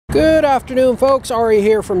Good afternoon, folks. Ari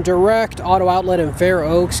here from Direct Auto Outlet in Fair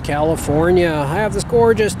Oaks, California. I have this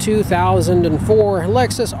gorgeous 2004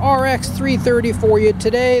 Lexus RX330 for you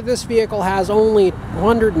today. This vehicle has only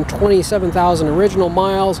 127,000 original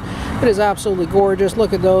miles. It is absolutely gorgeous.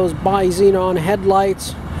 Look at those bi-xenon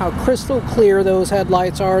headlights, how crystal clear those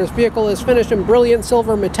headlights are. This vehicle is finished in brilliant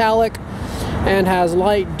silver metallic and has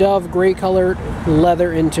light dove gray colored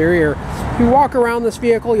leather interior. If you walk around this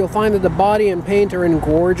vehicle, you'll find that the body and paint are in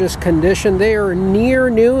gorgeous condition. They are near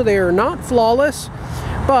new. They are not flawless,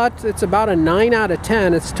 but it's about a 9 out of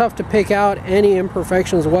 10. It's tough to pick out any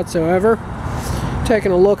imperfections whatsoever.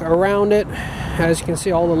 Taking a look around it, as you can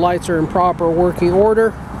see, all the lights are in proper working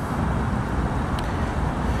order.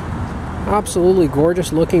 Absolutely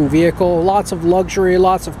gorgeous looking vehicle. Lots of luxury,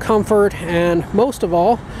 lots of comfort, and most of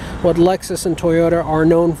all, what Lexus and Toyota are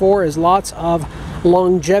known for is lots of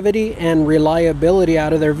longevity and reliability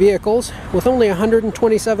out of their vehicles. With only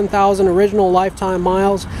 127,000 original lifetime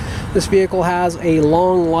miles, this vehicle has a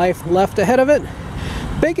long life left ahead of it.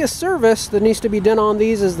 Biggest service that needs to be done on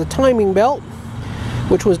these is the timing belt,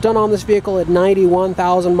 which was done on this vehicle at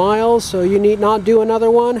 91,000 miles, so you need not do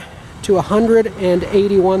another one to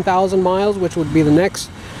 181,000 miles, which would be the next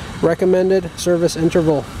recommended service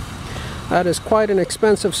interval. That is quite an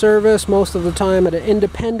expensive service. Most of the time at an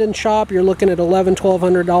independent shop, you're looking at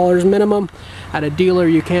 $1,100–$1,200 minimum. At a dealer,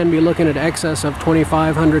 you can be looking at excess of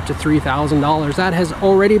 $2,500 to $3,000. That has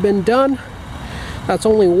already been done. That's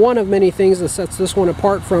only one of many things that sets this one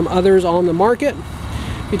apart from others on the market.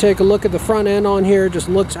 If you take a look at the front end on here, it just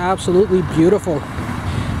looks absolutely beautiful.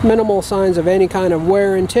 Minimal signs of any kind of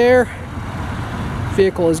wear and tear.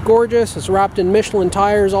 Vehicle is gorgeous. It's wrapped in Michelin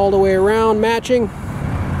tires all the way around, matching.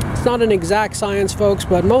 It's not an exact science, folks,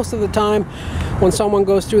 but most of the time when someone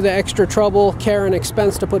goes through the extra trouble, care, and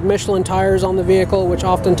expense to put Michelin tires on the vehicle, which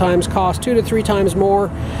oftentimes cost 2 to 3 times more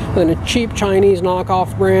than a cheap Chinese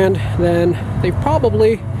knockoff brand, then they've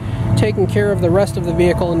probably taken care of the rest of the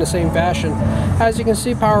vehicle in the same fashion. As you can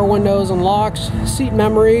see, power windows and locks, seat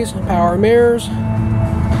memories, power mirrors,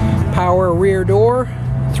 power rear door,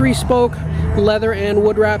 3-spoke leather and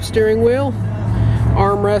wood wrap steering wheel.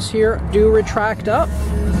 Armrests here do retract up.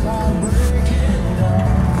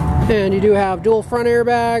 And you do have dual front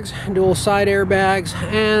airbags, dual side airbags,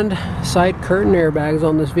 and side curtain airbags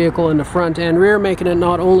on this vehicle in the front and rear, making it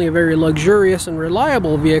not only a very luxurious and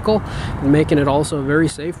reliable vehicle, but making it also a very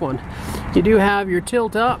safe one. You do have your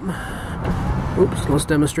tilt up. Oops, let's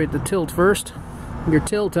demonstrate the tilt first. Your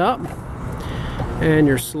tilt up and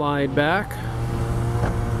your slide back.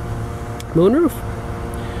 Moonroof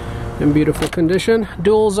in beautiful condition.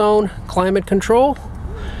 Dual zone climate control.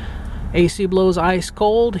 AC blows ice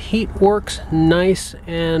cold, heat works nice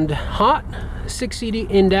and hot. 6-CD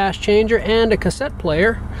in-dash changer and a cassette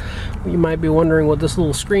player. You might be wondering what this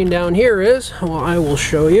little screen down here is. Well, I will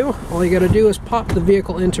show you. All you got to do is pop the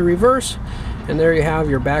vehicle into reverse, and there you have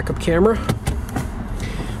your backup camera.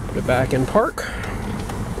 Put it back in park.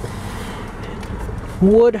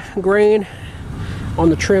 Wood grain on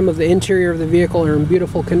the trim of the interior of the vehicle are in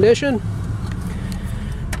beautiful condition.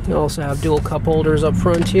 You also have dual cup holders up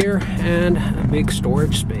front here and a big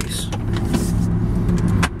storage space.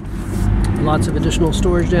 Lots of additional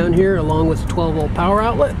storage down here along with a 12-volt power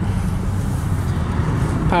outlet.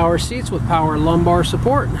 Power seats with power lumbar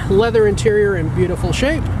support. Leather interior in beautiful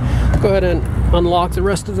shape. Go ahead and unlock the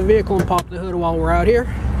rest of the vehicle and pop the hood while we're out here.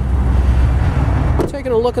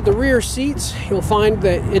 Taking a look at the rear seats, you'll find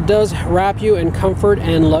that it does wrap you in comfort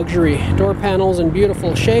and luxury. Door panels in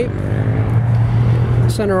beautiful shape.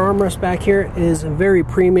 Center armrest back here is very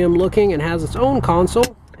premium looking and has its own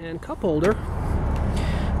console and cup holder,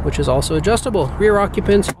 which is also adjustable. Rear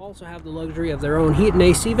occupants also have the luxury of their own heat and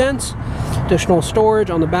AC vents, additional storage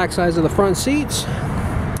on the back sides of the front seats,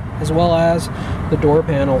 as well as the door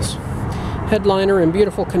panels. Headliner in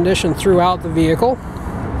beautiful condition throughout the vehicle.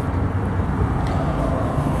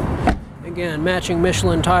 Again, matching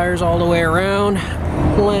Michelin tires all the way around.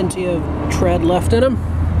 Plenty of tread left in them.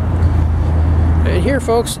 And here,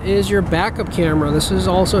 folks, is your backup camera. This is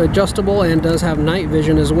also adjustable and does have night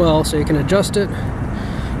vision as well, so you can adjust it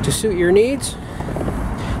to suit your needs.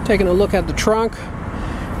 Taking a look at the trunk,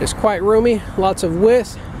 it's quite roomy, lots of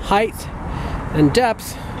width, height, and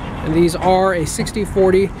depth. And these are a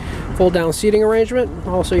 60/40 fold-down seating arrangement.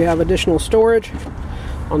 Also, you have additional storage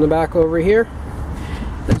on the back over here,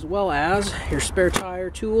 as well as your spare tire,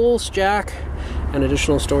 tools, jack, and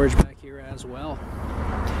additional storage back here as well.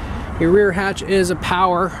 Your rear hatch is a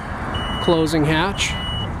power closing hatch.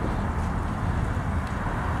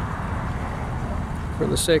 For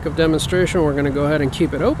the sake of demonstration, we're going to go ahead and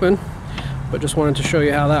keep it open, but just wanted to show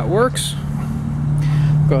you how that works.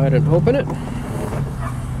 Go ahead and open it.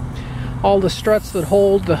 All the struts that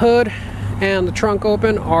hold the hood and the trunk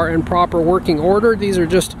open are in proper working order. These are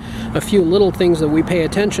just a few little things that we pay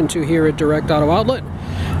attention to here at Direct Auto Outlet.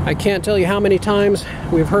 I can't tell you how many times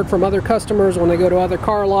we've heard from other customers when they go to other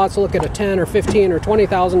car lots, look at a $10,000 or $15,000 or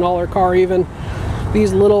 $20,000 car even.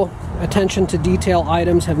 These little attention to detail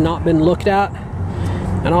items have not been looked at.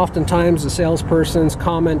 And oftentimes the salesperson's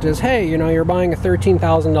comment is, hey, you know, you're buying a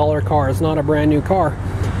 $13,000 car. It's not a brand new car.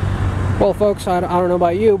 Well, folks, I don't know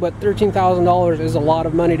about you, but $13,000 is a lot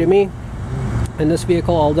of money to me. And this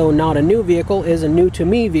vehicle, although not a new vehicle, is a new to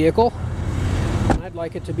me vehicle. And I'd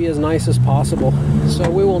like it to be as nice as possible. So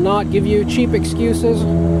we will not give you cheap excuses.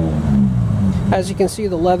 As you can see,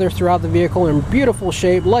 the leather throughout the vehicle in beautiful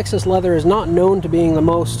shape. Lexus leather is not known to being the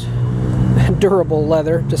most durable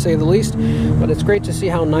leather, to say the least, but it's great to see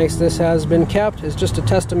how nice this has been kept. It's just a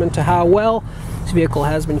testament to how well this vehicle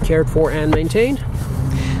has been cared for and maintained.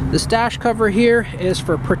 This dash cover here is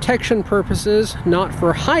for protection purposes, not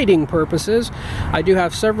for hiding purposes. I do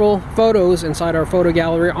have several photos inside our photo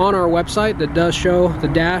gallery on our website that does show the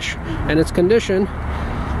dash and its condition.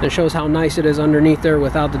 It shows how nice it is underneath there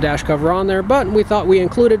without the dash cover on there, but we thought we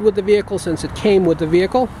included with the vehicle since it came with the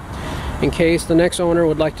vehicle. In case the next owner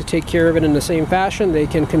would like to take care of it in the same fashion, they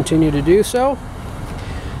can continue to do so.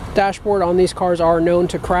 Dashboard on these cars are known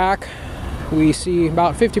to crack. We see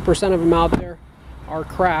about 50% of them out there are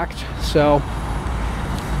cracked, so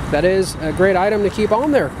that is a great item to keep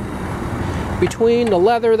on there. Between the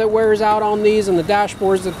leather that wears out on these and the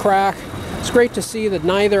dashboards that crack, it's great to see that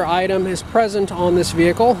neither item is present on this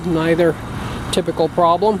vehicle, neither typical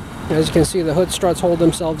problem. As you can see, the hood struts hold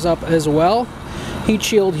themselves up as well. Heat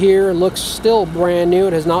shield here looks still brand new.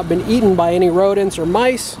 It has not been eaten by any rodents or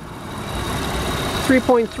mice.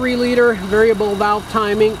 3.3 liter variable valve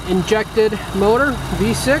timing injected motor,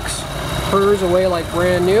 V6. Purrs away like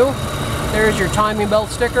brand new. There's your timing belt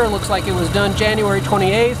sticker. Looks like it was done January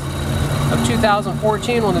 28th of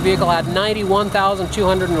 2014 when the vehicle had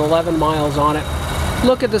 91,211 miles on it.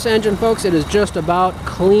 Look at this engine, folks. It is just about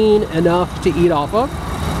clean enough to eat off of.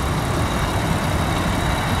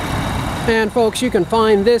 And folks, you can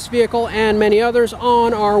find this vehicle and many others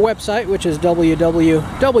on our website, which is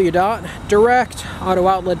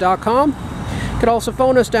www.directauto.com. You can also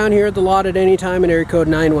phone us down here at the lot at any time in area code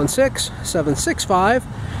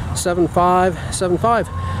 916-765-7575.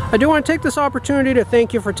 I do want to take this opportunity to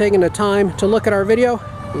thank you for taking the time to look at our video.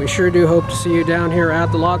 We sure do hope to see you down here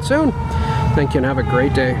at the lot soon. Thank you and have a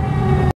great day.